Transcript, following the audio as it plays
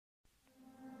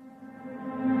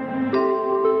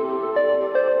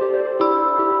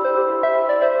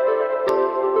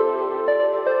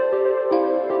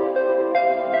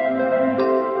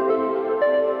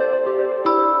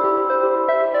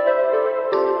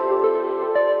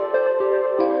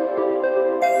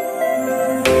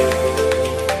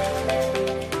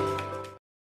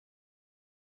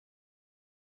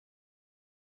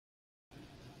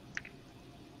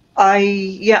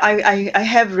I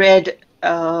have read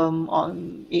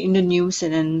on in the news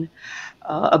and then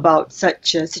about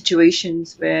such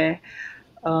situations where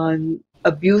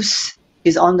abuse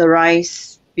is on the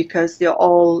rise because they're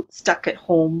all stuck at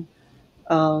home.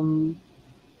 Um,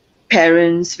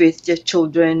 Parents with their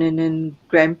children and then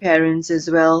grandparents as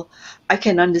well. I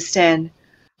can understand.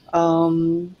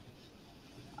 Um,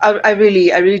 I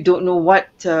really don't know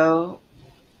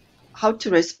how to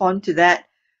respond to that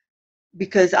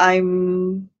because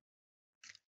I'm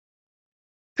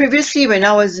previously when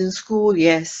I was in school,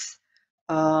 yes,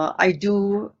 I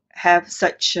do have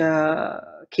such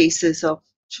cases of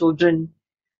children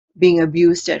being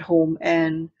abused at home,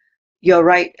 and you're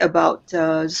right about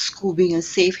school being a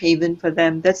safe haven for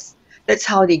them. That's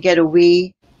how they get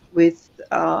away with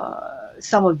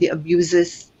some of the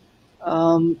abuses.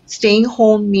 Staying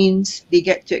home means they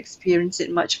get to experience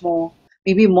it much more,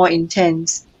 maybe more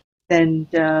intense than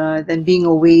being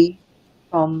away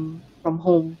from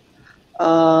home.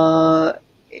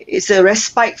 It's a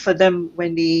respite for them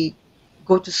when they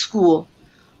go to school.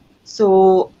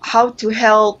 So how to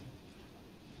help?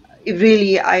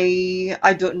 Really,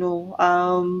 I don't know.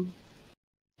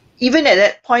 Even at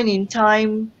that point in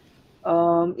time,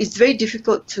 it's very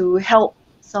difficult to help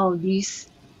some of these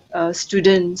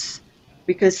students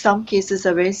because some cases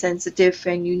are very sensitive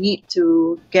and you need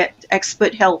to get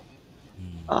expert help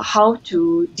how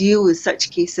to deal with such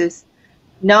cases.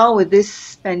 Now with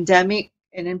this pandemic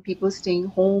and then people staying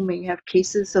home and you have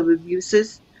cases of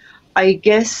abuses, I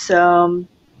guess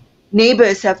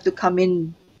neighbors have to come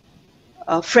in,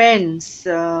 friends,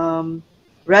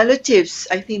 relatives.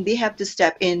 I think they have to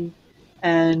step in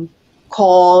and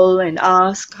call and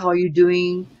ask how you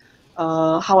doing,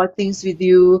 how are things with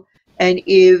you, and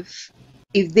if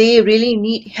they really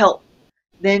need help,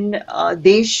 then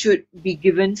they should be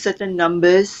given certain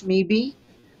numbers, maybe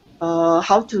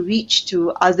how to reach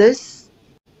to others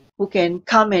who can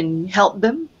come and help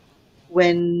them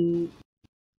when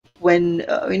when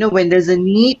there's a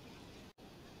need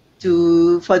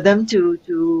for them to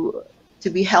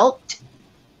be helped.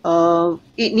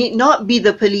 It need not be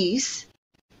the police,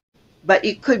 but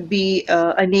it could be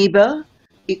a neighbor,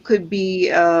 it could be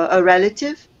a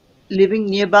relative living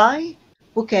nearby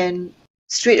who can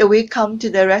straight away come to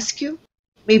their rescue.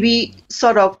 Maybe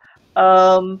sort of,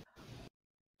 um,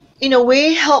 in a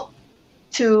way, help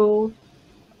to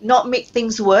not make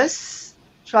things worse,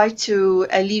 try to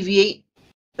alleviate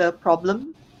the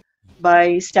problem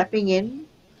by stepping in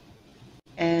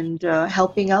and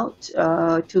helping out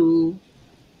to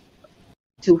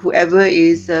whoever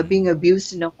is being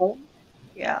abused in a home.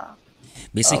 Yeah.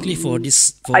 Basically, Um, for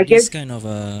I this guess. kind of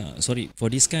for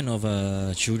this kind of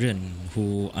children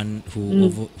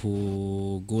Mm,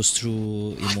 who goes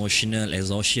through emotional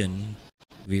exhaustion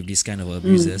with this kind of mm,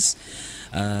 abuses,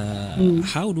 mm.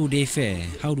 how do they fare?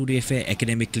 How do they fare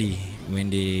academically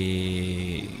when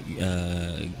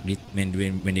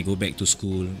when they go back to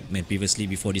school? When previously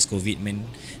before this COVID, when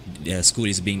school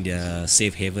is being their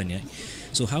safe haven, yeah.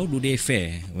 So how do they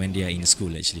fare when they are in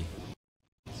school actually?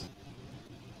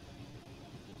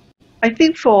 I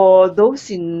think for those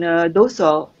who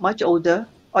are much older,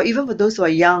 or even for those who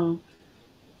are young,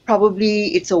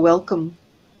 probably it's a welcome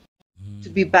to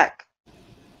be back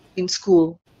in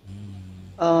school.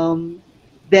 Um,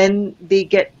 then they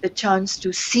get the chance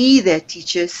to see their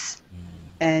teachers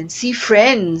and see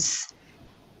friends,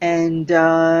 and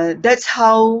that's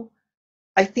how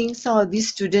I think some of these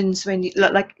students, when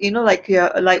like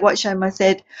like what Shaima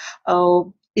said,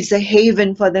 it's a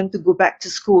haven for them to go back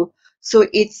to school. So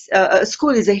it's a school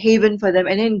is a haven for them,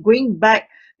 and then going back,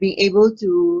 being able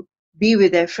to be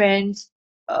with their friends,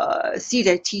 see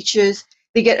their teachers,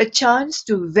 they get a chance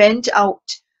to vent out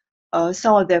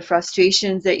some of their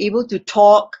frustrations. They're able to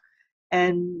talk,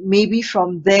 and maybe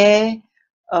from there,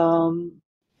 um,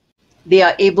 they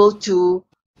are able to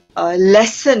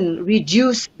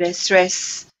reduce their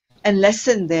stress and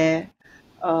lessen their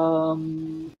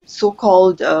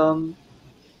so-called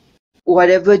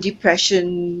whatever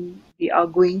depression they are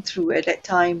going through at that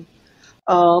time.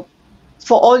 Uh,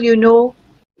 for all you know,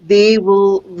 they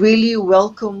will really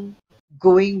welcome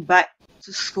going back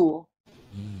to school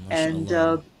and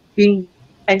MashaAllah. being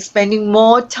and spending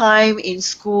more time in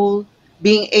school,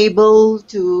 being able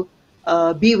to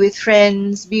be with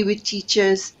friends, be with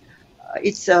teachers.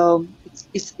 It's a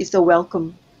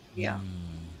welcome. Yeah.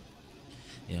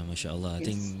 Yeah, MashaAllah. I Yes,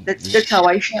 think that's how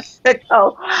I feel. That's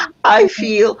how I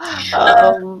feel.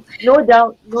 No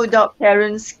doubt,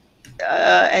 parents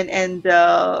and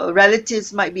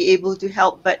relatives might be able to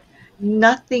help, but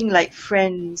nothing like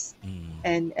friends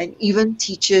and even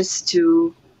teachers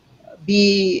to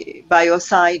be by your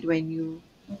side when you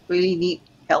really need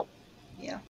help.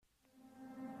 Yeah.